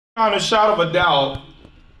Without a shadow of a doubt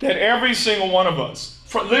that every single one of us,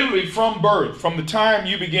 literally from birth, from the time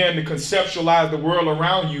you began to conceptualize the world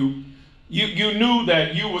around you, you knew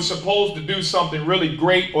that you were supposed to do something really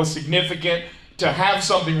great or significant, to have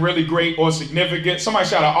something really great or significant. Somebody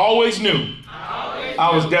shout, I always knew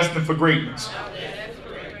I was destined for greatness.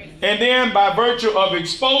 And then by virtue of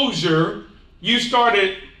exposure, you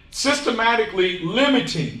started systematically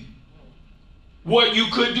limiting what you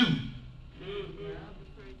could do.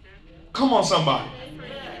 Come on, somebody.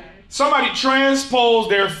 Somebody transposed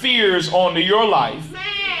their fears onto your life.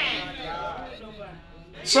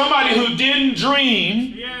 Somebody who didn't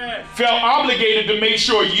dream felt obligated to make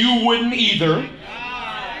sure you wouldn't either.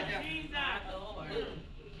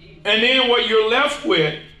 And then what you're left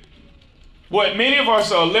with, what many of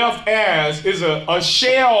us are left as, is a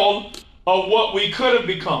shell of what we could have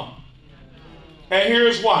become. And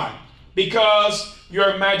here's why. Because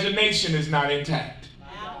your imagination is not intact.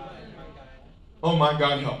 Oh my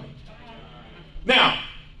God, help me. Now,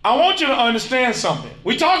 I want you to understand something.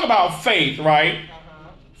 We talk about faith, right?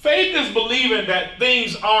 Faith is believing that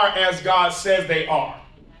things are as God says they are.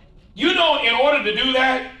 You know, in order to do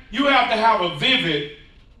that, you have to have a vivid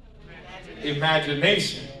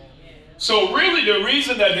imagination. So really the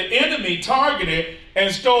reason that the enemy targeted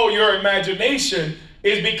and stole your imagination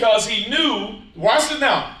is because he knew, watch this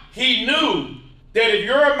now, he knew that if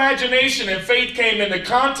your imagination and faith came into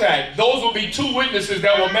contact, those will be two witnesses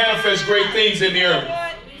that will manifest great things in the earth.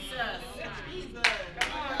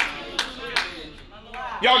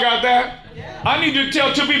 Y'all got that? I need you to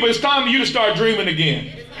tell two people it's time for you to start dreaming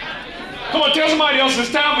again. Come on, tell somebody else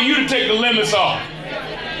it's time for you to take the limits off.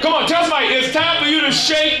 Come on, tell somebody it's time for you to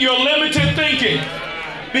shake your limited thinking.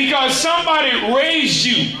 Because somebody raised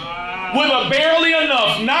you with a barely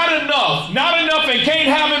enough, not enough, and can't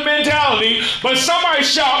have it mentality, but somebody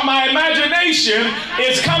shout, my imagination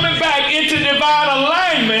is coming back into divine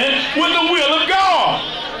alignment with the will of God.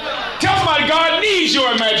 Tell somebody God needs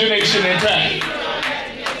your imagination intact.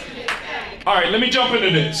 All right, let me jump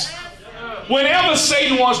into this. Whenever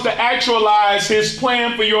Satan wants to actualize his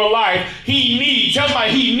plan for your life, tell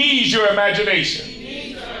somebody he needs your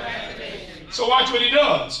imagination. So watch what he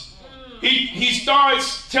does. He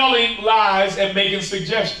starts telling lies and making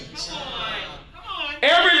suggestions.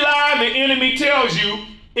 Every lie the enemy tells you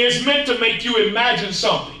is meant to make you imagine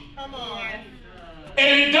something.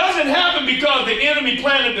 And it doesn't happen because the enemy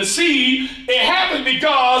planted the seed. It happens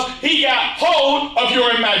because he got hold of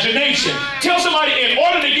your imagination. Tell somebody in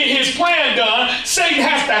order to get his plan done, Satan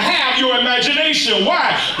has to have your imagination.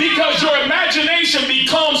 Why? Because your imagination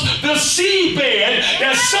becomes the seedbed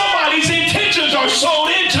that somebody's intentions are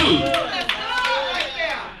sown into.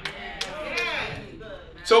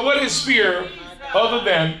 So what is fear other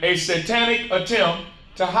than a satanic attempt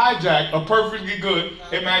to hijack a perfectly good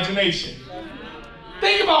imagination?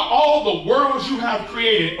 Think about all the worlds you have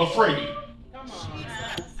created afraid.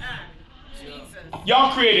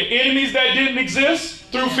 Y'all created enemies that didn't exist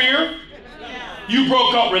through fear. You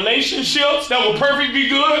broke up relationships that were perfectly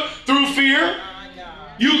good through fear.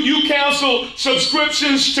 You canceled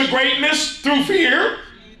subscriptions to greatness through fear.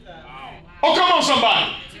 Oh, come on,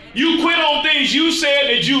 somebody. You quit on things you said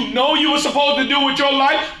that you know you were supposed to do with your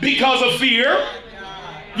life because of fear.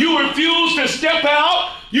 You refuse to step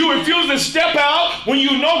out. You refuse to step out when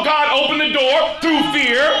you know God opened the door through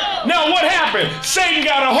fear. Now what happened? Satan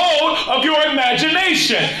got a hold of your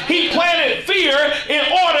imagination. He planted fear in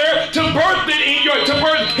order to birth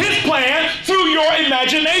his plan through your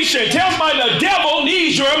imagination. Tell somebody the devil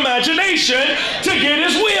needs your imagination to get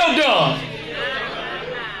his will done.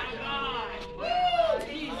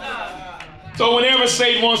 So whenever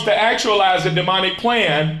Satan wants to actualize a demonic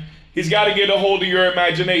plan, he's got to get a hold of your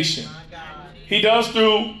imagination. He does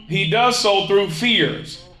so through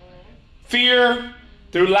fears. Fear,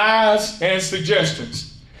 through lies and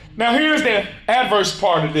suggestions. Now here's the adverse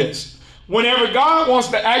part of this. Whenever God wants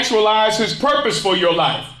to actualize his purpose for your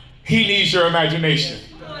life, he needs your imagination.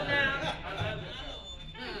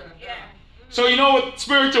 So you know what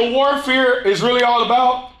spiritual warfare is really all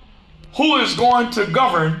about? Who is going to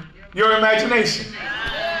govern your imagination?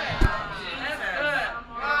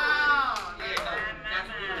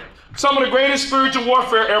 Some of the greatest spiritual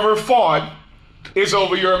warfare ever fought is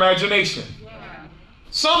over your imagination.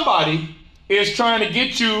 Somebody is trying to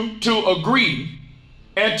get you to agree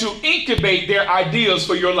and to incubate their ideas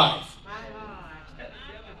for your life.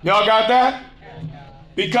 Y'all got that?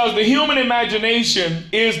 Because the human imagination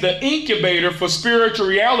is the incubator for spiritual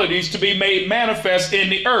realities to be made manifest in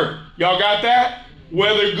the earth. Y'all got that?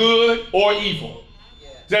 Whether good or evil.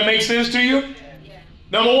 Does that make sense to you?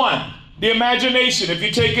 Number one. The imagination, if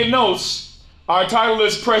you're taking notes, Our title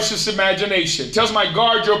is Precious Imagination. Tell somebody,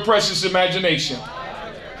 guard your precious imagination.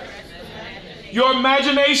 Your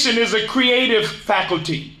imagination is a creative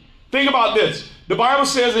faculty. Think about this. The Bible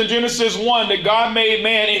says in Genesis 1 that God made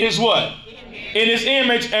man in his what? In his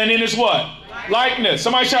image and in his what? Likeness.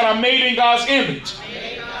 Somebody shout, I'm made in God's image.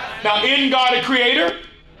 Now, isn't God a creator?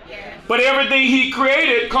 But everything he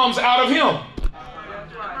created comes out of him.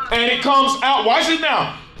 And it comes out. Watch it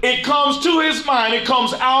now. It comes to his mind. It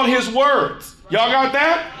comes out his words. Y'all got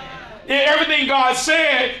that? Everything God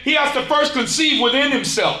said, he has to first conceive within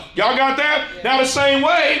himself. Y'all got that? Now the same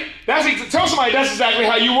way, tell somebody that's exactly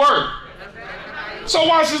how you work. So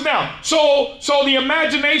watch this now. So the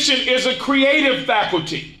imagination is a creative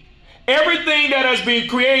faculty. Everything that has been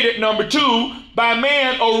created, number two, by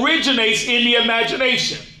man originates in the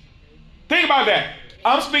imagination. Think about that.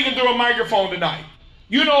 I'm speaking through a microphone tonight.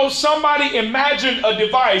 You know, somebody imagined a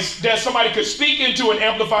device that somebody could speak into and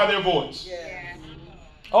amplify their voice.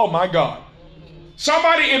 Oh my God.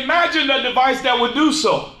 Somebody imagined a device that would do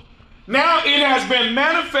so. Now it has been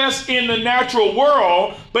manifest in the natural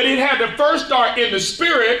world, but it had to first start in the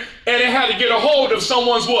spirit, and it had to get a hold of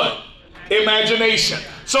someone's what? Imagination.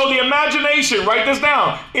 So the imagination, write this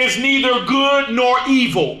down, is neither good nor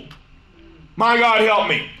evil. My God help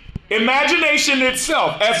me. Imagination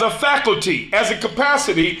itself as a faculty, as a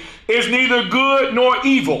capacity, is neither good nor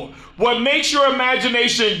evil. What makes your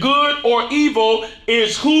imagination good or evil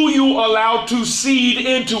is who you allow to seed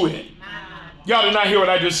into it. Y'all did not hear what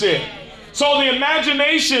I just said. So the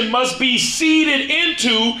imagination must be seeded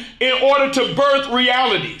into in order to birth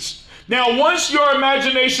realities. Now, once your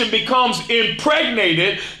imagination becomes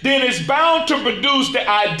impregnated, then it's bound to produce the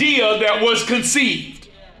idea that was conceived.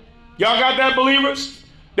 Y'all got that, believers?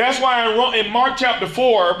 That's why in Mark chapter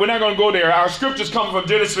 4, we're not going to go there. Our scriptures come from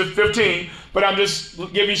Genesis 15, but I'm just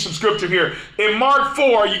giving you some scripture here. In Mark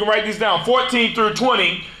 4, you can write these down, 14 through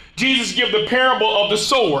 20, Jesus gives the parable of the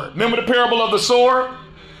sower. Remember the parable of the sower?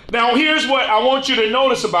 Now, here's what I want you to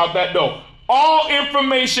notice about that, though. All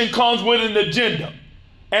information comes with an agenda.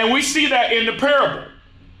 And we see that in the parable.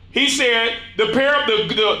 He said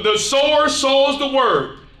the sower sows the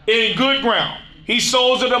word in good ground. He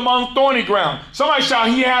sows it among thorny ground. Somebody shout,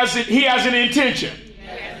 he has an intention.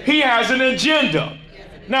 He has an agenda.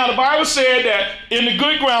 Now, the Bible said that in the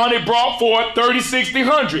good ground, it brought forth 30, 60,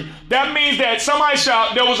 100. That means that somebody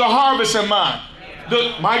shout, there was a harvest in mind.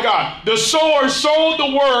 My God, the sower sowed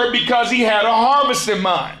the word because he had a harvest in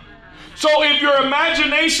mind. So if your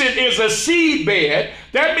imagination is a seed bed,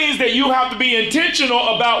 that means that you have to be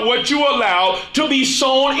intentional about what you allow to be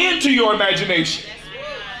sown into your imagination.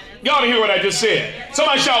 Y'all hear what I just said?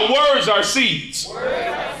 Somebody shout, words are seeds.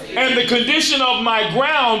 And the condition of my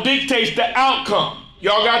ground dictates the outcome.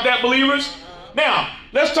 Y'all got that, believers? Now,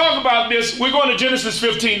 let's talk about this. We're going to Genesis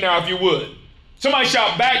 15 now, if you would. Somebody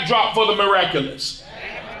shout, backdrop for the miraculous.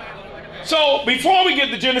 So before we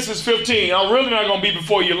get to Genesis 15, I'm really not going to be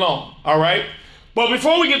before you long, all right? But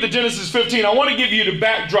before we get to Genesis 15, I want to give you the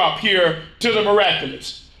backdrop here to the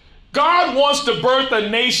miraculous. God wants to birth a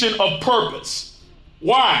nation of purpose.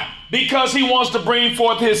 Why? Because he wants to bring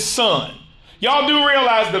forth his son. Y'all do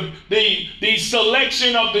realize the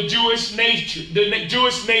selection of the Jewish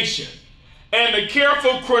nation and the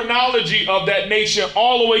careful chronology of that nation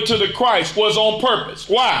all the way to the Christ was on purpose.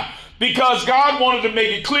 Why? Because God wanted to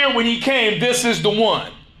make it clear when he came, this is the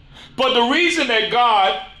one. But the reason that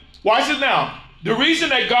God, watch it now, the reason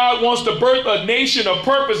that God wants to birth a nation of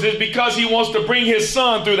purpose is because he wants to bring his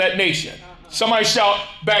son through that nation. Somebody shout,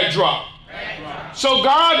 backdrop. So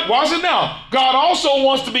God, watch it now, God also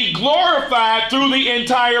wants to be glorified through the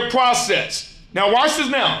entire process. Now watch this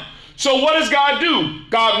now. So what does God do?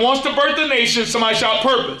 God wants to birth the nation. Somebody shout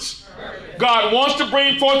purpose. God wants to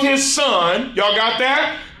bring forth his son. Y'all got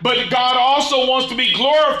that? But God also wants to be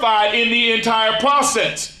glorified in the entire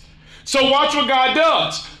process. So watch what God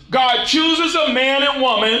does. God chooses a man and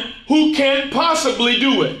woman who can possibly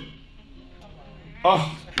do it.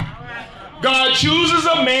 God chooses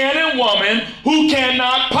a man and woman who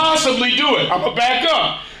cannot possibly do it. I'm going to back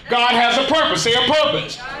up. God has a purpose. Say a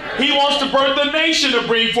purpose. He wants to birth the nation to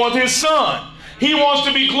bring forth his son. He wants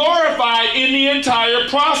to be glorified in the entire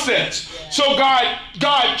process. So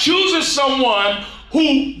God chooses someone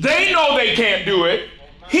who they know they can't do it.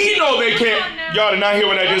 He know they can't. Y'all did not hear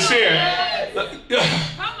what I just said. Look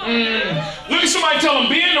at somebody, tell them,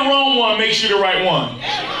 being the wrong one makes you the right one.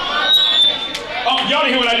 Y'all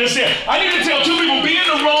didn't hear what I just said. I need to tell two people, being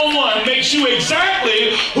the wrong one makes you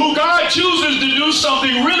exactly who God chooses to do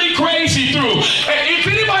something really crazy through. And if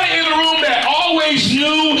anybody in the room that always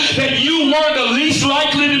knew that you weren't the least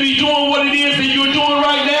likely to be doing what it is that you're doing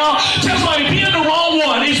right now, tell somebody, being the wrong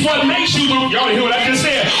one is what makes you the Y'all hear what I just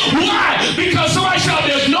said? Why? Because somebody shout,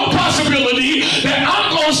 there's no possibility that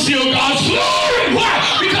I'm going to steal God's glory. Why?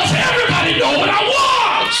 Because everybody know what I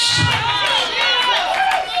want.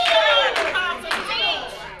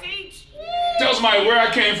 Tell somebody where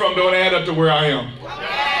I came from don't add up to where I am.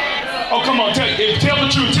 Oh, come on, tell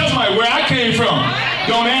the truth. Tell somebody where I came from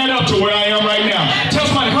don't add up to where I am right now. Tell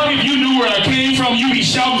somebody, honey, if you knew where I came from, you'd be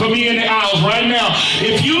shouting for me in the aisles right now.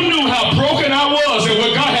 If you knew how broken I was and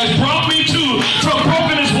what God has brought me to from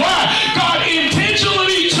brokenness, why? God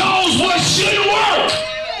intentionally chose what shouldn't work.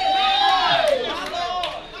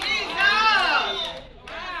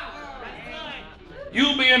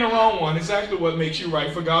 You being the wrong one is exactly what makes you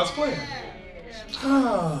right for God's plan.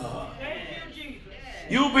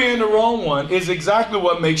 You being the wrong one is exactly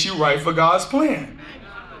what makes you right for God's plan.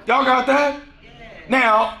 Y'all got that?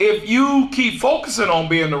 Now, if you keep focusing on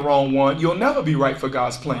being the wrong one, you'll never be right for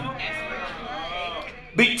God's plan.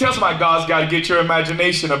 Tell somebody, God's got to get your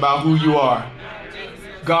imagination about who you are.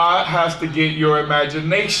 God has to get your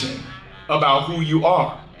imagination about who you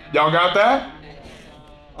are. Y'all got that?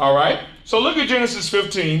 All right. So look at Genesis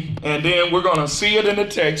 15, and then we're going to see it in the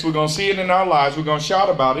text. We're going to see it in our lives. We're going to shout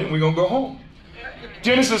about it, and we're going to go home.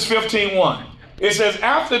 Genesis 15:1. It says,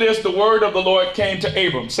 after this, the word of the Lord came to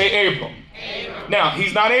Abram. Say Abram. Now,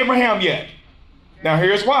 he's not Abraham yet. Now,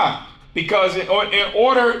 here's why. Because in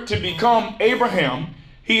order to become Abraham,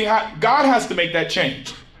 God has to make that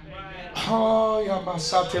change.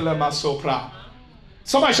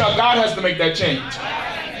 Somebody shout, God has to make that change.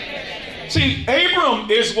 See, Abram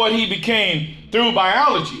is what he became through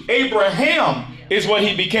biology. Abraham is what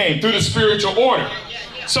he became through the spiritual order.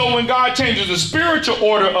 So when God changes the spiritual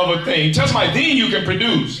order of a thing, tell somebody, then you can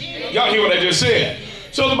produce. Y'all hear what I just said?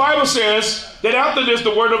 So the Bible says that after this,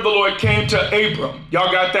 the word of the Lord came to Abram.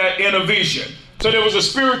 Y'all got that? In a vision. So there was a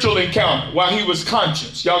spiritual encounter while he was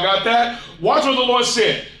conscious. Y'all got that? Watch what the Lord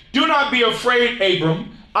said. Do not be afraid,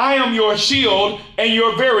 Abram. I am your shield and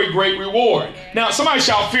your very great reward. Now somebody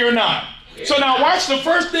shout, fear not. So now watch, the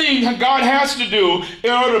first thing God has to do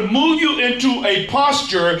in order to move you into a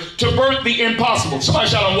posture to birth the impossible. Somebody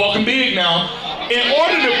shout, I'm walking big now. In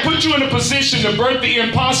order to put you in a position to birth the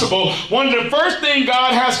impossible, one of the first things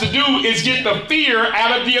God has to do is get the fear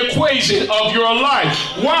out of the equation of your life.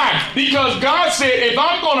 Why? Because God said, if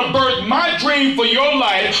I'm going to birth my dream for your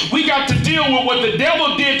life, we got to deal with what the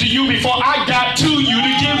devil did to you before I got to you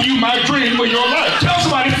to give you my dream for your life. Tell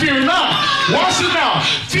somebody, fear not. Watch it now.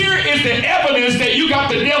 Fear is the evidence that you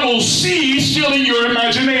got the devil's seed still in your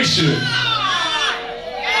imagination.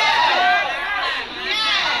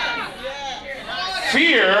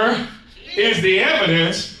 Fear is the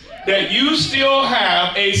evidence that you still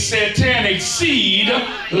have a satanic seed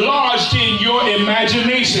lodged in your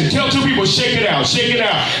imagination. Tell two people, shake it out, shake it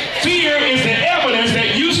out. Fear is the evidence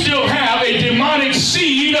that you still have a demonic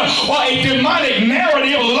seed or a demonic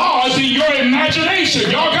narrative lodged in your imagination.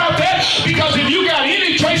 Y'all got that? Because if you got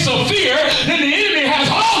any trace of fear, then the enemy has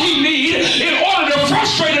all he needs in order to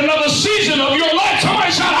frustrate another season of your life.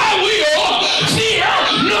 Somebody shout, I will fear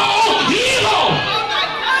no evil.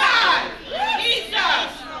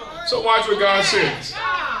 So watch what God says.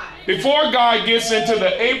 Before God gets into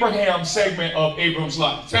the Abraham segment of Abram's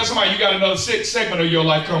life, tell somebody you got another segment of your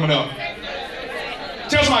life coming up.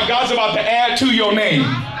 Tell somebody God's about to add to your name.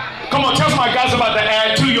 Come on, tell somebody God's about to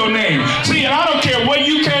add to your name. See, and I don't care where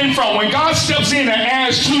you came from. When God steps in and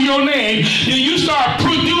adds to your name, then you start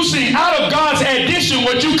producing out of God's addition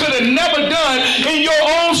what you could have never done in your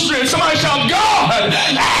own strength. Somebody shout, God,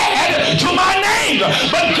 add to my name.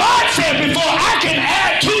 But God said, before I can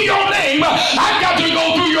add to your name, I've got to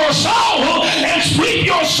go through your soul and sweep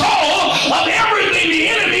your soul of everything the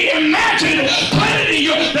enemy imagined, planted in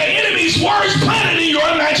the enemy's words planted in your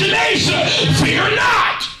imagination. Fear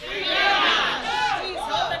not.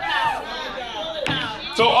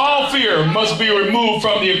 So all fear must be removed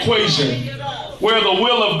from the equation where the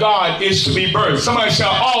will of God is to be birthed. Somebody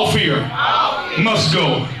shout, all fear must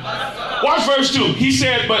go. Watch verse 2. He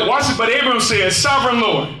said, but watch it, but Abram said, Sovereign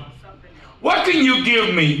Lord, what can you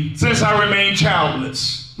give me since I remain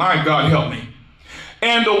childless? My God, help me.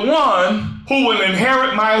 And the one who will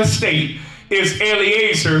inherit my estate is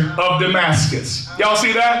Eliezer of Damascus. Y'all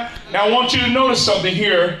see that? Now I want you to notice something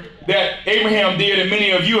here that Abraham did and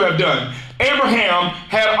many of you have done. Abraham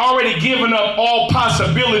had already given up all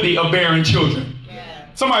possibility of bearing children.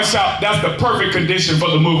 Somebody shout, that's the perfect condition for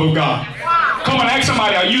the move of God. Come on, ask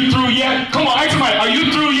somebody, are you through yet? Come on, ask somebody, are you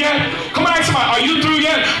through yet? Come on, ask somebody, are you through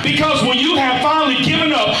yet? Because when you have finally given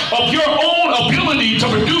up of your own ability to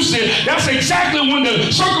produce it, that's exactly when the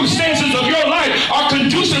circumstances of your life are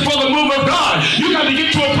conducive for the move of God. You got to get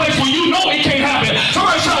to a place where you know it can't happen.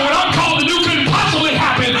 Somebody shout, what I'm called to do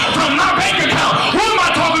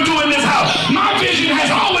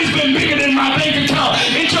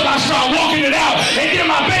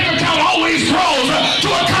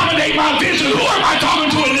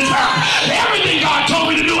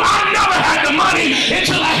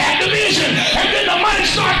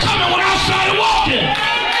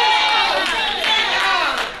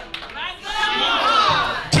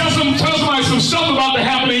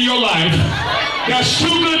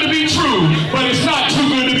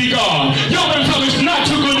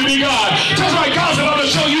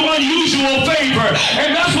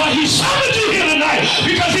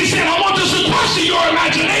your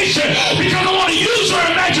imagination because I want to use your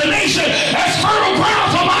imagination as fertile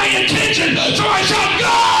ground for my intention. So I shout,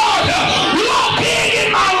 God, walk big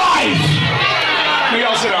in my life.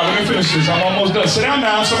 Y'all sit down. Let me finish this. I'm almost done. Sit down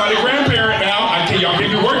now. Somebody grandparent now. Y'all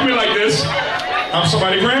can't be working me like this. I'm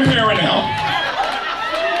somebody grandparent now.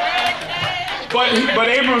 But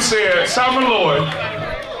Abram said, Sovereign Lord,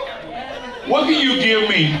 what can you give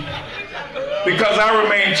me? Because I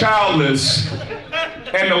remain childless,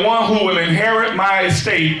 and the one who will inherit my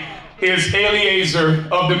estate is Eliezer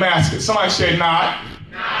of Damascus. Somebody said, not.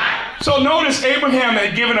 So notice Abraham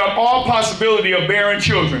had given up all possibility of bearing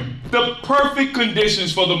children. The perfect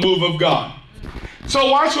conditions for the move of God. So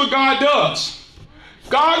watch what God does.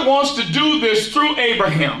 God wants to do this through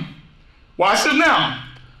Abraham. Watch it now.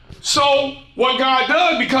 So what God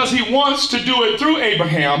does, because he wants to do it through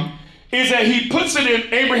Abraham, is that he puts it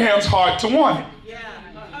in Abraham's heart to want it.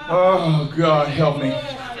 Oh, God, help me.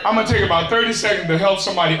 I'm going to take about 30 seconds to help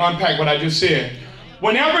somebody unpack what I just said.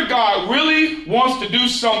 Whenever God really wants to do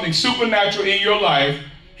something supernatural in your life,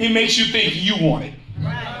 he makes you think you want it.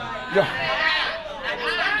 Yeah.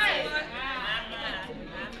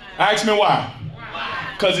 Ask me why.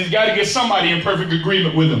 Because he's got to get somebody in perfect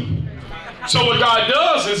agreement with him. So what God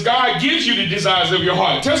does is God gives you the desires of your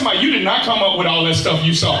heart. Tell somebody, you did not come up with all that stuff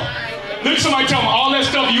you saw. Look at somebody, tell them all that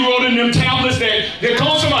stuff you wrote in them tablets that come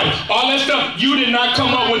on somebody, all that stuff, you did not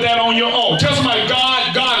come up with that on your own. Tell somebody,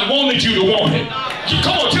 God wanted you to want it.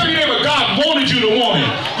 Come on, tell your neighbor, God wanted you to want it.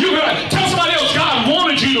 You tell somebody else, God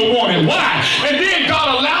wanted you to want it. Why? And then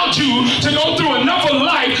God allowed you to go through enough of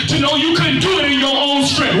life to know you couldn't do it in your own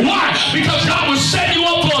strength. Why? Because God was setting you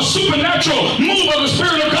up for a supernatural move of the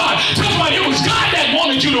Spirit of God. Tell somebody it was God that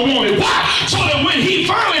wanted you to want it. Why? So that when he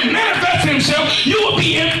finally manifests himself, you will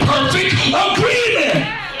be in perfect agreement.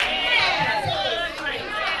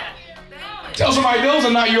 Tell somebody those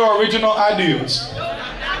are not your original ideas.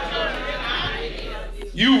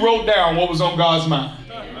 You wrote down what was on God's mind.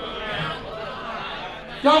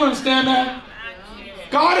 Y'all understand that?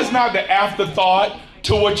 God is not the afterthought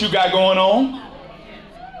to what you got going on.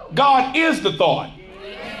 God is the thought.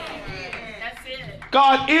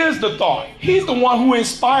 God is the thought. He's the one who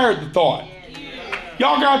inspired the thought.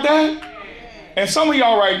 Y'all got that? And some of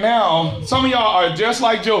y'all right now, some of y'all are just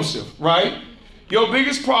like Joseph, right? Your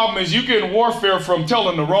biggest problem is you get in warfare from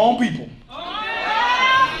telling the wrong people.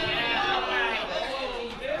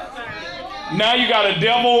 Now you got a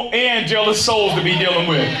devil and jealous souls to be dealing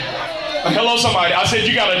with. Hello, somebody. I said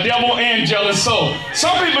you got a devil and jealous soul.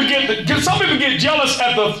 Some people get jealous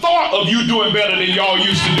at the thought of you doing better than y'all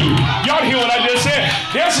used to do. Y'all hear what I just said?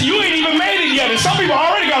 You ain't even made it yet, and some people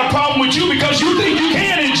already got a problem with you because you think you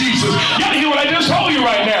can in Jesus. Y'all hear what I just told you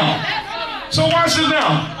right now? So watch this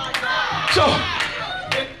now.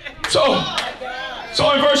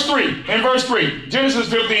 So in verse 3, Genesis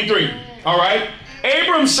 15:3. All right.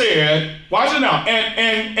 Abram said, watch it now.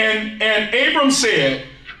 And Abram said,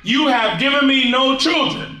 you have given me no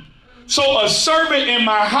children, so a servant in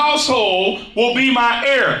my household will be my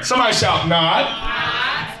heir. Somebody shout, not.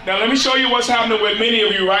 Now let me show you what's happening with many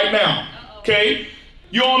of you right now. Okay?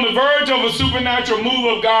 You're on the verge of a supernatural move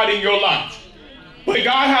of God in your life. But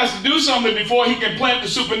God has to do something before he can plant the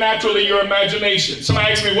supernatural in your imagination.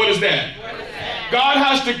 Somebody ask me, what is that? God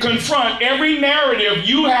has to confront every narrative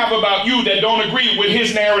you have about you that don't agree with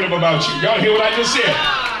his narrative about you. Y'all hear what I just said?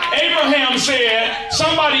 Abraham said,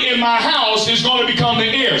 somebody in my house is going to become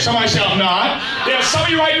the heir. Somebody shout, not. There's some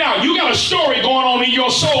of you right now, you got a story going on in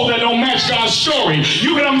your soul that don't match God's story.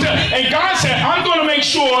 You get what I'm telling? And God said, I'm going to make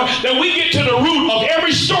sure that we get to the root of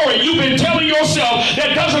every story you've been telling yourself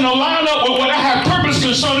that doesn't align up with what I have purpose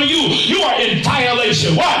concerning you. You are in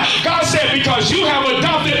violation. Why? God said, because you have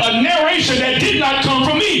adopted a narration that did not come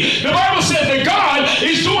from me. The Bible says that God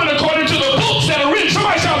is doing according to the books that are written.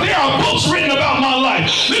 Somebody shout, there are books written about my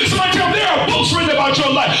life. Somebody tell them there are books written about your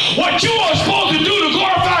life. What you are supposed to do to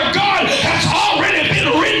glorify God has already been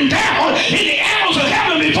written down in the annals of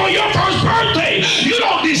heaven before your first birthday. You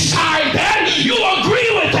don't decide that. You agree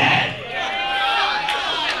with that.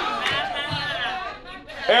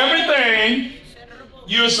 Everything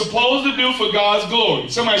you're supposed to do for God's glory.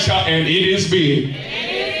 Somebody shout, and it is big.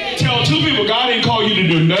 Tell two people, God didn't call you to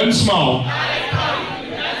do nothing small.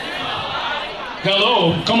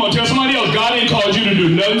 Hello, come on, tell somebody else, God didn't call you to do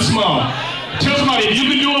nothing small. Tell somebody, if you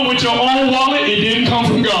can do it with your own wallet, it didn't come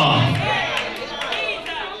from God.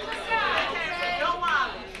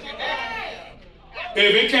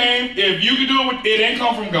 If you can do it, it ain't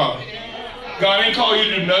come from God. God ain't call you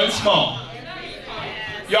to do nothing small.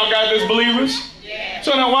 Y'all got this, believers?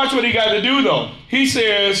 So now watch what he got to do though. He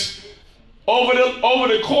says, over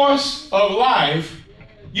the course of life,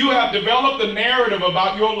 You have developed a narrative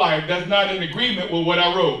about your life that's not in agreement with what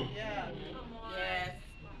I wrote.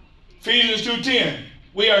 Ephesians 2:10.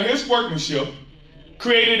 We are his workmanship,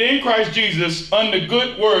 created in Christ Jesus unto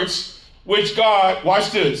good works, which God,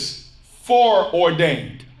 watch this,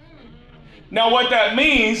 foreordained. Now what that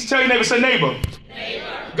means, tell your neighbor, say neighbor.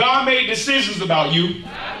 God made decisions about you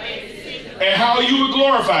and how you would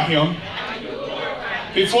glorify him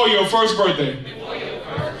before your first birthday.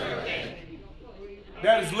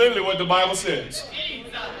 That is literally what the Bible says.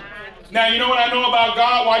 Now, you know what I know about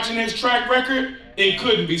God watching his track record? It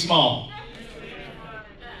couldn't be small.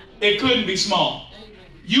 It couldn't be small.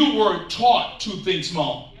 You were taught to think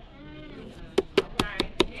small.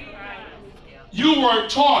 You were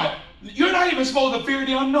taught, you're not even supposed to fear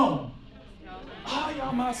the unknown.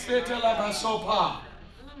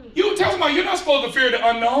 You tell somebody you're not supposed to fear the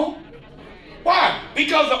unknown. Why?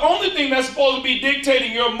 Because the only thing that's supposed to be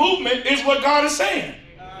dictating your movement is what God is saying.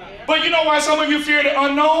 But you know why some of you fear the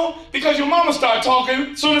unknown? Because your mama start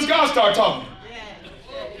talking as soon as God start talking.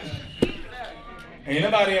 Ain't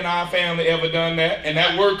nobody in our family ever done that, and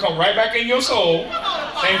that word come right back in your soul.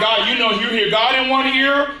 And God, you know, you hear God in one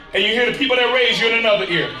ear, and you hear the people that raised you in another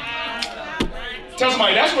ear. Tell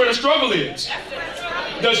somebody that's where the struggle is.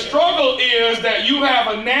 The struggle is that you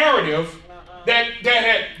have a narrative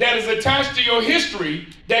that is attached to your history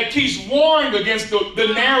that keeps warring against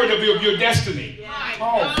the narrative of your destiny.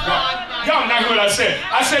 Oh, God. Y'all not hear what I said.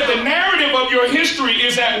 I said the narrative of your history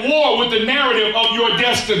is at war with the narrative of your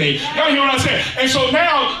destiny. Y'all hear what I said? And so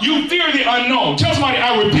now you fear the unknown. Tell somebody,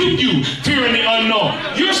 I rebuke you fearing the unknown.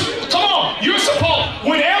 Come on. You're supposed,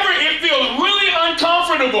 whenever it feels really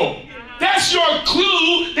uncomfortable, that's your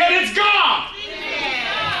clue that it's God.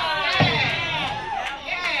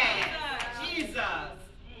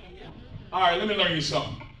 All right, let me learn you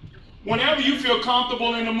something. Whenever you feel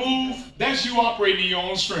comfortable in the move, that's you operating in your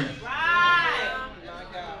own strength. Right.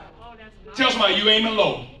 Tell somebody you aiming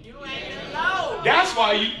low. You aiming low. That's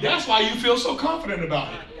why you feel so confident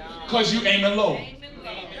about it, because you aiming low.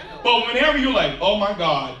 But whenever you're like, oh my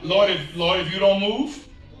God, Lord, if you don't move,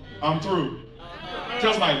 I'm through.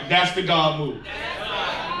 Tell somebody that's the God move.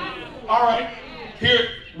 All right, here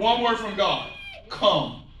one word from God,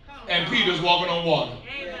 come, and Peter's walking on water.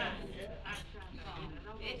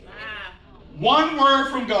 One word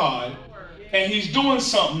from God, and he's doing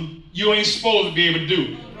something you ain't supposed to be able to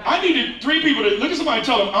do. I needed 3 people to look at somebody and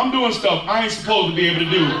tell them, I'm doing stuff I ain't supposed to be able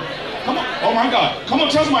to do. Come on. Oh my God. Come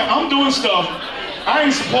on, tell somebody, I'm doing stuff I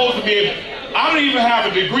ain't supposed to be able to. I don't even have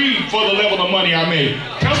a degree for the level of money I made.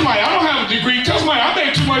 Tell somebody, I don't have a degree. Tell somebody, I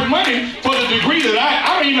make too much money for the degree that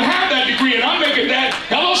I don't even have that degree, and I'm making that.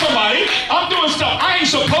 Hello, somebody. I'm doing stuff I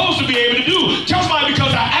ain't supposed to be able to do. Tell somebody,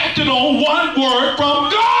 because I acted on one word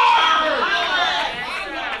from God.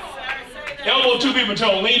 Elbow 2 people and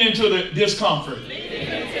tell them, lean into the discomfort.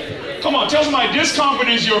 Come on, tell somebody discomfort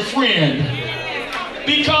is your friend,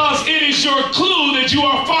 because it is your clue that you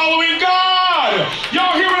are following God.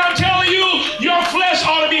 Y'all hear what I'm telling you? Your flesh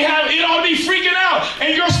ought to be freaking out,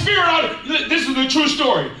 and your spirit ought to, this is the true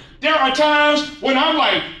story. There are times when I'm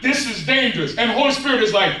like, this is dangerous, and the Holy Spirit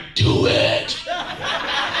is like, do it.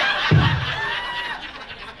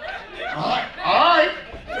 All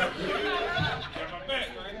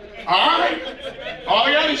right. All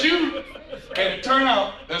I got is you. And it turned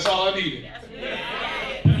out, that's all I needed.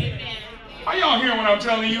 Are y'all hearing what I'm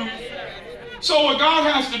telling you? So what God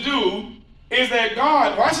has to do is that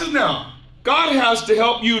God, watch this now, God has to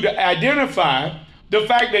help you to identify the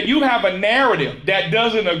fact that you have a narrative that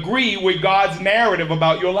doesn't agree with God's narrative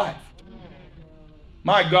about your life.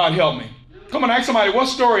 My God, help me. Come on, ask somebody, what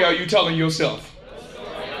story are you telling yourself?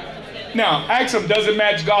 Now, ask them, does it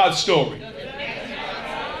match God's story?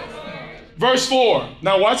 Verse 4.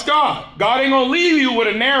 Now watch God. God ain't going to leave you with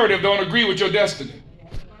a narrative don't agree with your destiny.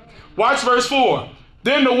 Watch verse 4.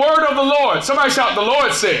 Then the word of the Lord. Somebody shout, the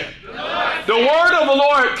Lord said. The word of the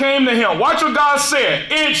Lord came to him. Watch what God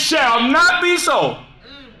said. It shall not be so.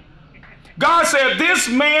 God said, this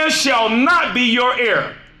man shall not be your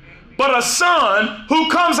heir, but a son who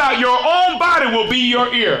comes out your own body will be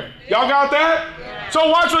your heir. Y'all got that? So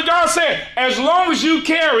watch what God said. As long as you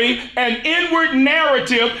carry an inward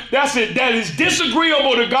narrative that is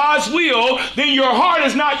disagreeable to God's will, then your heart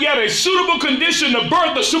is not yet a suitable condition to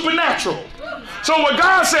birth the supernatural. So what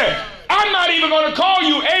God said, I'm not even going to call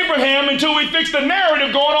you Abraham until we fix the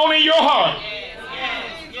narrative going on in your heart.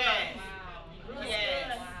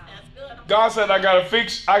 God said, I gotta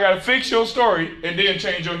fix your story and then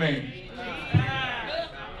change your name.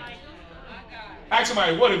 Ask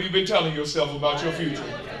somebody, what have you been telling yourself about your future?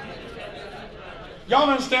 Y'all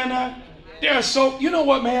understand that? You know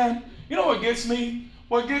what, man? You know what gets me?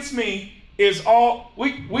 what gets me is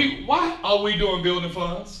why are we doing building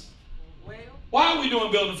funds? Why are we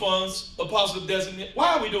doing building funds, Apostle Designate?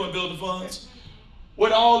 Why are we doing building funds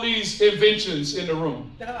with all these inventions in the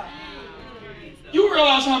room? You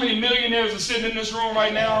realize how many millionaires are sitting in this room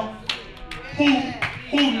right now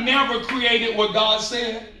who never created what God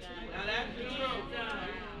said?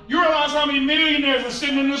 You realize how many millionaires are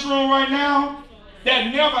sitting in this room right now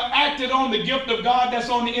that never acted on the gift of God that's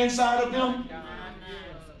on the inside of them?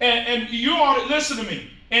 And you ought to listen to me.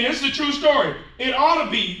 And it's the true story. It ought to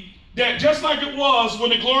be that just like it was when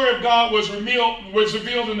the glory of God was revealed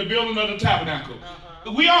in the building of the tabernacle.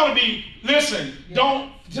 We ought to be, listen,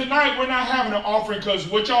 tonight we're not having an offering because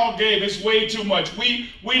what y'all gave is way too much. We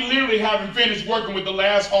literally haven't finished working with the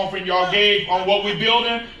last offering y'all gave on what we're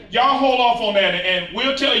building. Y'all hold off on that and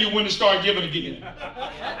we'll tell you when to start giving again.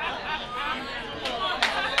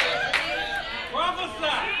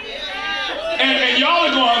 And y'all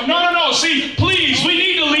are going, no, see, please, we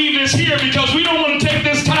need to leave this here because we don't want to take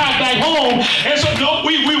this tithe back home. And so, no,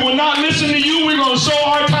 we will not listen to you. We're going to sow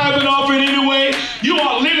our tithe and offering anyway. You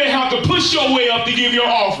all literally have to push your way up to give your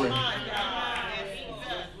offering.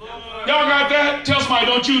 Y'all got that? Tell somebody,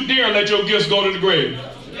 don't you dare let your gifts go to the grave.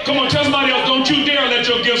 Come on, tell somebody else, don't you dare let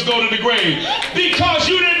your gifts go to the grave. Because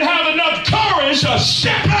you didn't have enough courage to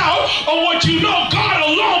step out on what you know God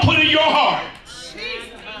alone put in your heart.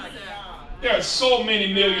 There are so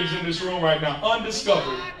many millions in this room right now,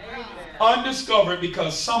 undiscovered. Undiscovered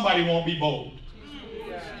because somebody won't be bold.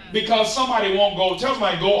 Because somebody won't go. Tell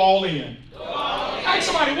somebody, go all in. Ask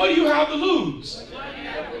somebody, what do you have to lose?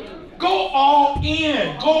 Go all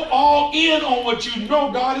in. Go all in on what you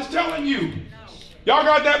know God is telling you. Y'all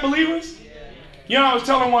got that, believers? You know, I was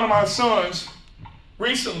telling one of my sons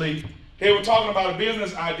recently, they were talking about a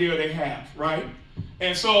business idea they have, right?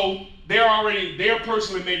 And so they're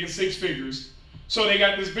personally making six figures. So they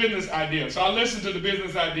got this business idea. So I listened to the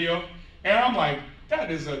business idea and I'm like,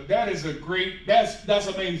 that's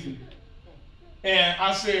amazing. And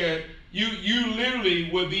I said, you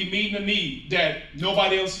literally would be meeting a need that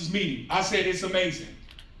nobody else is meeting. I said, it's amazing,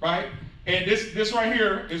 right? And this right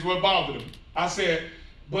here is what bothered him. I said,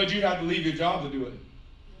 but you have to leave your job to do it.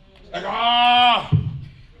 Like,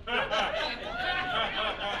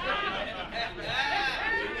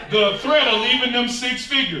 the threat of leaving them six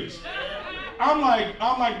figures. I'm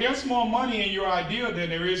like, there's more money in your idea than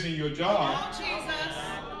there is in your job.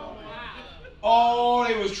 Oh,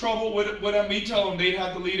 they was trouble with me telling them they'd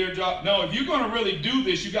have to leave their job. No, if you're going to really do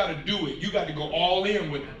this, you got to do it. You got to go all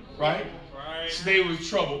in with it, right? So they was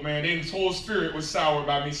trouble, man. His whole spirit was sour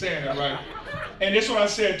by me saying that, right? And this is what I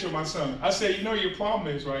said to my son. I said, you know your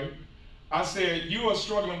problem is, right? I said, you are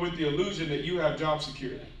struggling with the illusion that you have job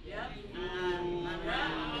security.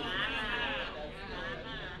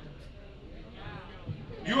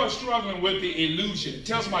 You are struggling with the illusion.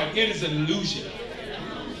 Tell somebody, it is an illusion.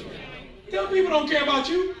 Them people don't care about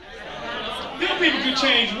you. Them people could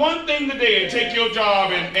change one thing today and take your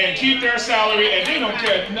job and keep their salary, and they don't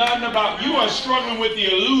care nothing about you. Are struggling with the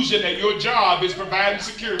illusion that your job is providing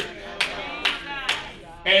security.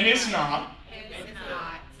 And it's not.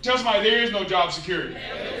 Tell somebody, there is no job security.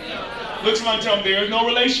 Look somebody and tell them, there is no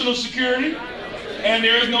relational security and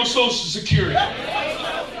there is no social security.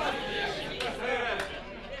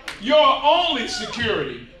 Your only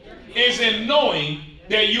security is in knowing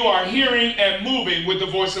that you are hearing and moving with the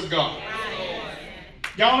voice of God.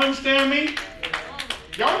 Y'all understand me?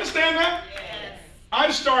 Y'all understand that?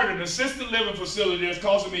 I started an assisted living facility that's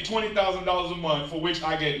costing me $20,000 a month, for which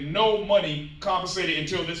I get no money compensated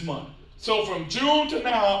until this month. So from June to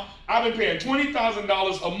now, I've been paying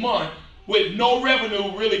 $20,000 a month with no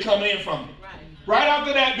revenue really coming in from it. Right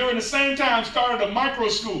after that, during the same time, started a micro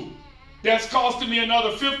school that's costing me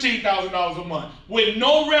another $15,000 a month with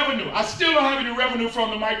no revenue. I still don't have any revenue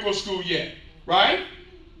from the micro school yet, right?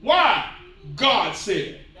 Why? God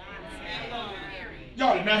said.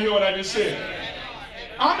 Y'all did not hear what I just said.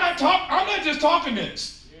 I'm not just talking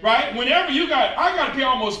this, right? Whenever I got to pay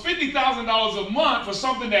almost $50,000 a month for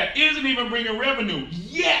something that isn't even bringing revenue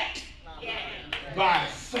yet. By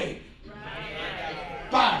faith.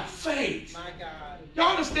 By faith. Y'all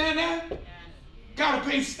understand that? Got to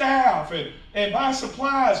pay staff and buy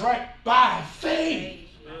supplies, right? By faith.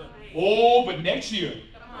 Oh, but next year.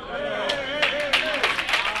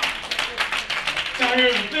 Now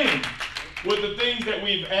here's the thing. With the things that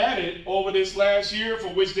we've added over this last year, for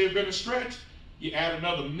which there's been a stretch, you add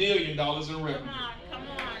another $1 million in revenue.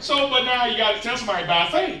 So, but now you got to tell somebody by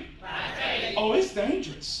faith. Oh, it's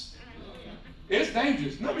dangerous. It's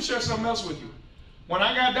dangerous. Let me share something else with you. When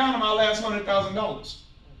I got down to my last $100,000,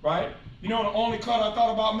 right? You know the only cut I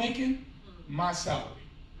thought about making? My salary.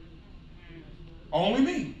 Only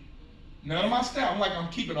me. None of my staff. I'm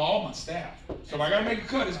keeping all my staff. So if I gotta make a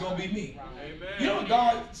cut, it's gonna be me. Amen. You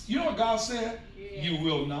know what God said? You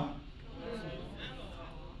will not.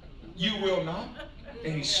 You will not.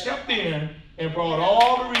 And he stepped in and brought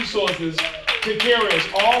all the resources to carry us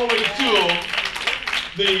all the way till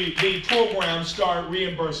the program start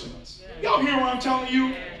reimbursing us. Y'all hear what I'm telling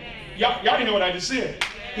you? Y'all didn't hear what I just said.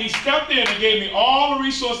 He stepped in and gave me all the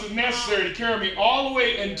resources necessary to carry me all the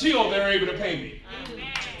way until they're able to pay me.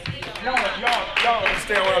 Y'all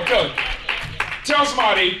understand what I'm telling you? Tell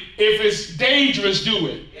somebody, if it's dangerous, do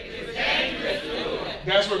it. If it's dangerous, do it.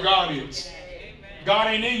 That's where God is. God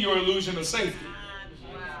ain't in your illusion of safety.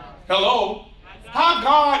 Hello? How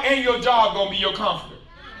God and your job going to be your comforter?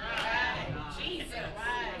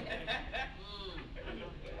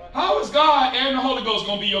 How is God and the Holy Ghost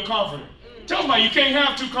going to be your comforter? Tell somebody, you can't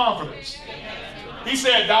have two comforters. He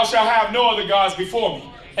said, thou shalt have no other gods before me.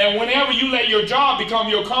 And whenever you let your job become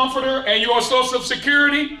your comforter and your source of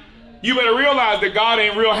security, you better realize that God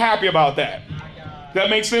ain't real happy about that. That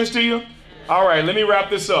makes sense to you? All right, let me wrap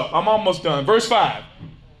this up. I'm almost done. Verse 5.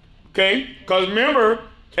 Okay? Because remember,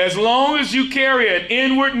 as long as you carry an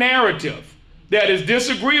inward narrative that is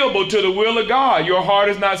disagreeable to the will of God, your heart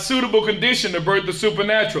is not suitable condition to birth the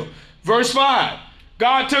supernatural. Verse 5.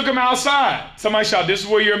 God took him outside. Somebody shout, this is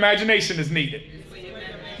where your imagination is needed.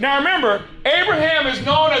 Now remember, Abraham is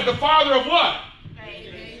known as the father of what?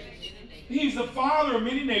 He's the father of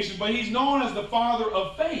many nations, but he's known as the father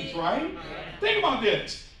of faith, right? Think about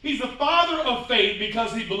this. He's the father of faith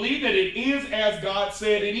because he believed that it is as God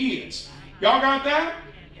said it is. Y'all got that?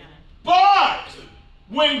 But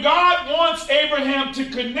when God wants Abraham to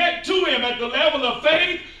connect to him at the level of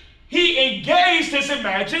faith, he engaged his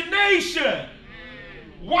imagination.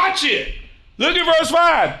 Watch it. Look at verse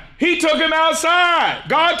 5. He took him outside.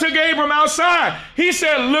 God took Abram outside. He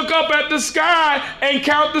said, look up at the sky and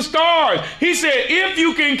count the stars. He said, if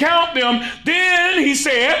you can count them, then, he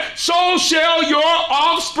said, so shall your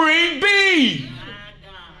offspring be.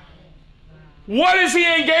 What is he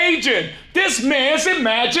engaging? This man's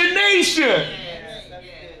imagination.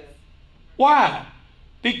 Why?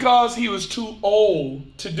 Because he was too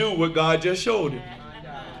old to do what God just showed him.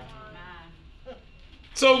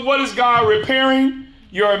 So what is God repairing?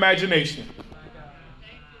 Your imagination.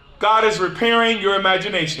 God is repairing your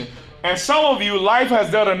imagination. And some of you, life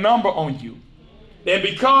has done a number on you. And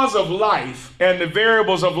because of life and the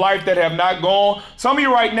variables of life that have not gone, some of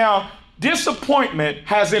you right now, disappointment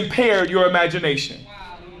has impaired your imagination.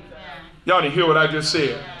 Y'all didn't hear what I just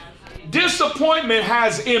said. Disappointment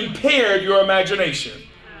has impaired your imagination.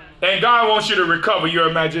 And God wants you to recover your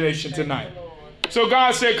imagination tonight. So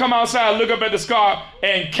God said, come outside, look up at the sky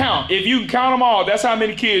and count. If you can count them all, that's how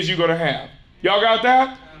many kids you're going to have. Y'all got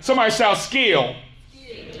that? Somebody shout scale.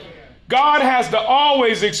 God has to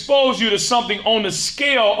always expose you to something on the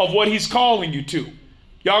scale of what he's calling you to.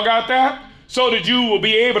 Y'all got that? So that you will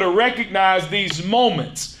be able to recognize these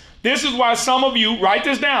moments. This is why some of you, write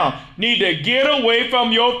this down, need to get away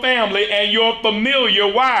from your family and your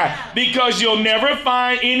familiar. Why? Because you'll never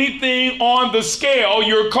find anything on the scale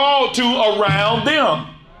you're called to around them.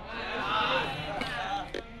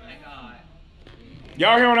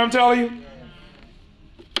 Y'all hear what I'm telling you?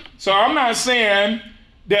 So I'm not saying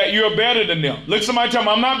that you're better than them. Look, somebody tell me,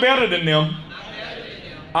 I'm not better than them.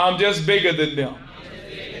 I'm just bigger than them.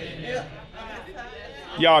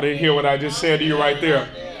 Y'all didn't hear what I just said to you right there.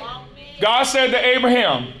 God said to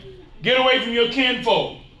Abraham, get away from your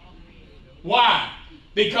kinfolk. Why?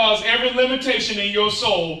 Because every limitation in your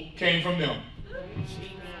soul came from them.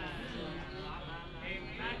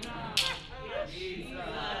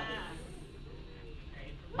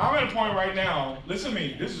 I'm at a point right now, listen to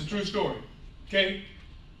me, this is a true story, okay?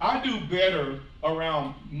 I do better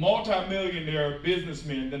around multi-millionaire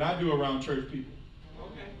businessmen than I do around church people.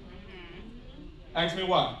 Ask me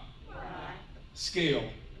why. Scale.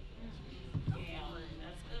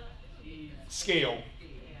 Scale.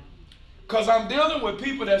 Because I'm dealing with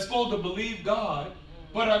people that's supposed to believe God,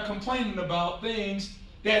 but are complaining about things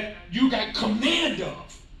that you got command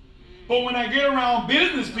of. But when I get around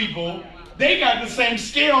business people, they got the same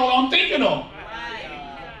scale I'm thinking of.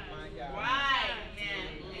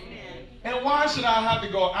 And why should I have to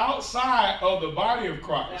go outside of the body of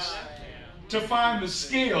Christ to find the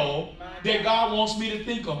scale that God wants me to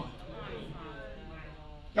think on?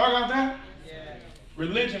 Y'all got that?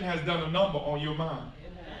 Religion has done a number on your mind.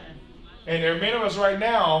 And there are many of us right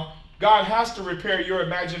now, God has to repair your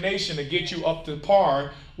imagination to get you up to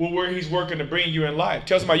par with where he's working to bring you in life.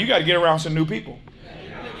 Tell somebody, you got to get around some new people.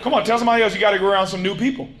 Come on, tell somebody else you got to go around some new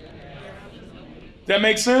people. That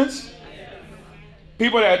makes sense?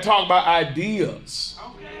 People that talk about ideas.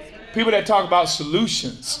 People that talk about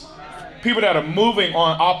solutions. People that are moving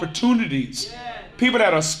on opportunities. People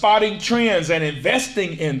that are spotting trends and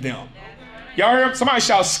investing in them. Y'all hear? Somebody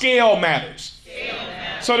shout, scale matters.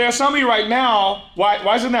 So there's some of you right now,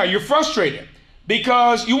 why is it now? You're frustrated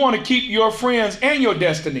because you want to keep your friends and your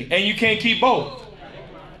destiny, and you can't keep both.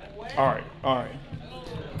 All right.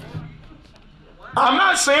 I'm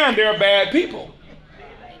not saying they're bad people.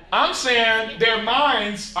 I'm saying their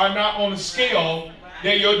minds are not on the scale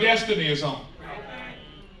that your destiny is on.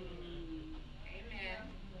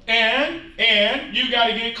 And you got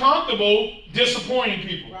to get comfortable disappointing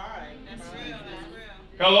people.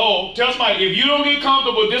 Hello? Tell somebody, if you don't get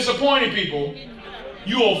comfortable disappointing people,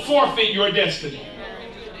 you will forfeit your destiny.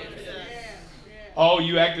 Oh,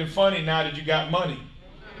 you acting funny now that you got money.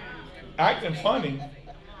 Acting funny?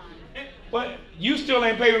 What? You still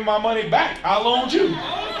ain't paying my money back. I loaned you.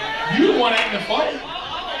 You the one acting funny.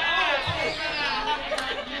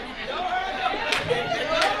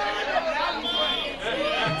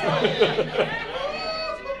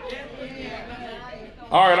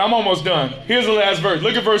 All right, I'm almost done. Here's the last verse.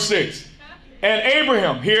 Look at verse 6. And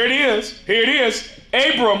Abraham, here it is.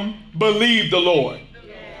 Abram believed the Lord.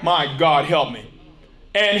 My God, help me.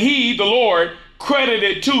 And he, the Lord,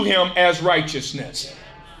 credited to him as righteousness.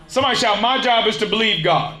 Somebody shout, my job is to believe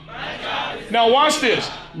God. Now watch this.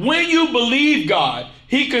 When you believe God,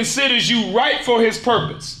 he considers you right for his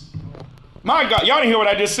purpose. My God, y'all didn't hear what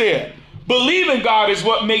I just said. Believing God is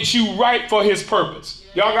what makes you right for his purpose.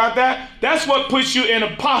 Y'all got that? That's what puts you in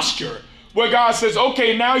a posture where God says,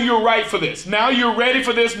 okay, now you're right for this. Now you're ready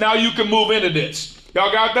for this. Now you can move into this.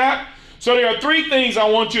 Y'all got that? So there are three things I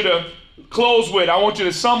want you to close with. I want you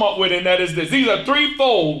to sum up with, and that is this. These are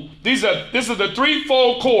threefold. This is the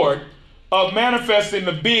threefold cord of manifesting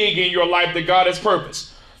the big in your life that God has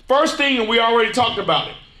purposed. First thing, and we already talked about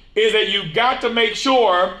it, is that you got to make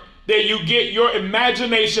sure that you get your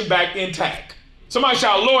imagination back intact. Somebody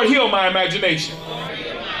shout, Lord, heal my imagination.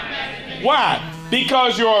 Why?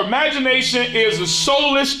 Because your imagination is a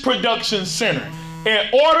soulless production center. In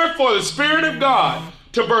order for the Spirit of God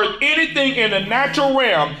to birth anything in the natural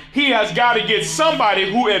realm, he has got to get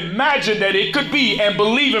somebody who imagined that it could be and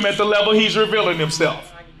believe him at the level he's revealing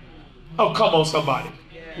himself. Oh, come on, somebody.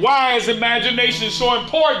 Why is imagination so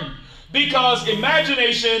important? Because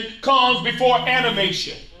imagination comes before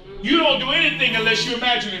animation. You don't do anything unless you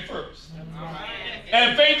imagine it first.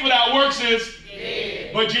 And faith without works is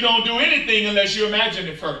dead. But you don't do anything unless you imagine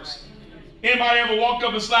it first. Anybody ever walked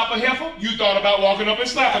up and slapped a heifer? You thought about walking up and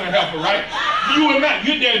slapping a heifer, right?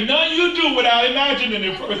 There's nothing you do without imagining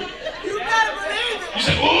it first. You better believe it. You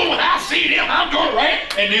said, oh, when I see them, I'm going right.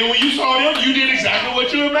 And then when you saw them, you did exactly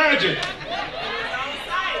what you imagined.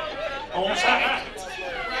 On sight.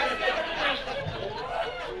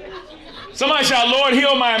 Somebody shout, Lord,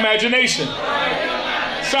 heal my imagination.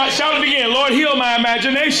 Shout it again. Lord, heal my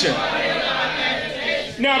imagination.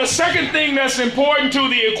 Now, the second thing that's important to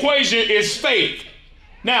the equation is faith.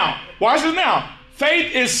 Now, watch this now.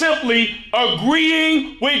 Faith is simply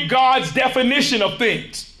agreeing with God's definition of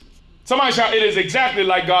things. Somebody shout, it is exactly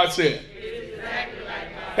like God said.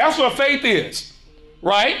 That's what faith is,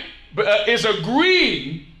 right? It's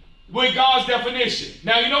agreeing with God's definition.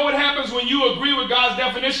 Now, you know what happens when you agree with God's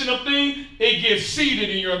definition of things? It gets seeded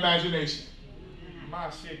in your imagination.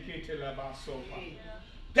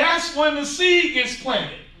 That's when the seed gets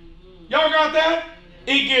planted. Y'all got that?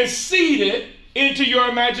 It gets seeded into your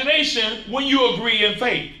imagination when you agree in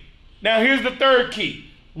faith. Now, here's the third key.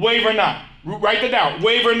 Waver not. Write that down.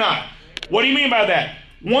 Waver not. What do you mean by that?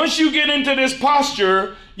 Once you get into this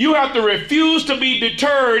posture, you have to refuse to be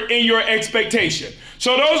deterred in your expectation.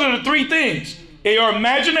 So those are the three things. In your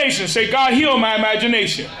imagination, say, God, heal my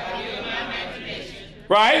imagination.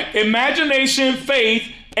 Right? Imagination, faith,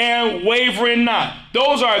 and wavering not.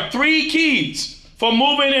 Those are three keys for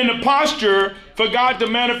moving in the posture for God to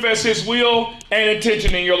manifest his will and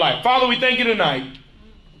intention in your life. Father, we thank you tonight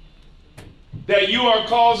that you are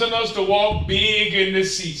causing us to walk big in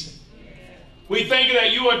this season. We thank you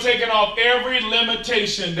that you are taking off every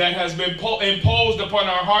limitation that has been imposed upon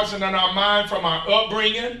our hearts and on our mind from our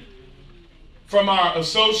upbringing, from our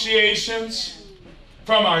associations,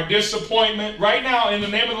 from our disappointment. Right now, in the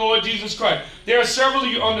name of the Lord Jesus Christ, there are several of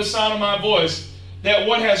you on the sound of my voice that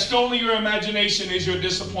what has stolen your imagination is your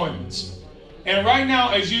disappointments. And right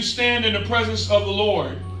now, as you stand in the presence of the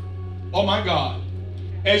Lord, oh my God,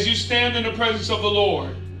 as you stand in the presence of the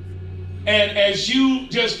Lord, and as you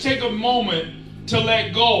just take a moment to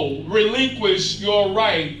let go, relinquish your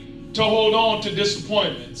right to hold on to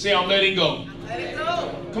disappointment. Say, I'm letting go. Let it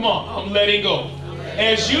go. Come on, I'm letting go.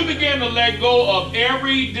 As you begin to let go of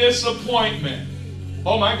every disappointment,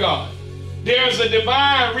 oh my God, there's a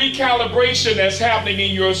divine recalibration that's happening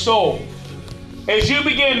in your soul. As you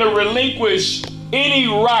begin to relinquish any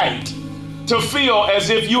right to feel as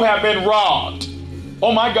if you have been robbed,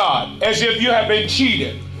 oh my God, as if you have been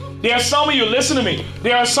cheated. There are some of you, listen to me,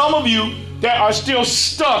 there are some of you that are still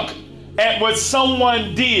stuck at what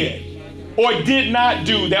someone did or did not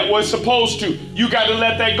do that was supposed to. You got to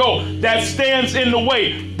let that go. That stands in the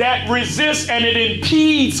way, that resists and it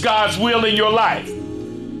impedes God's will in your life.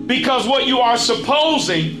 Because what you are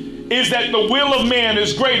supposing is that the will of man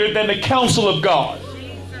is greater than the counsel of God.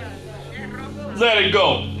 Let it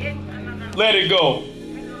go. Let it go.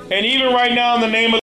 And even right now, in the name of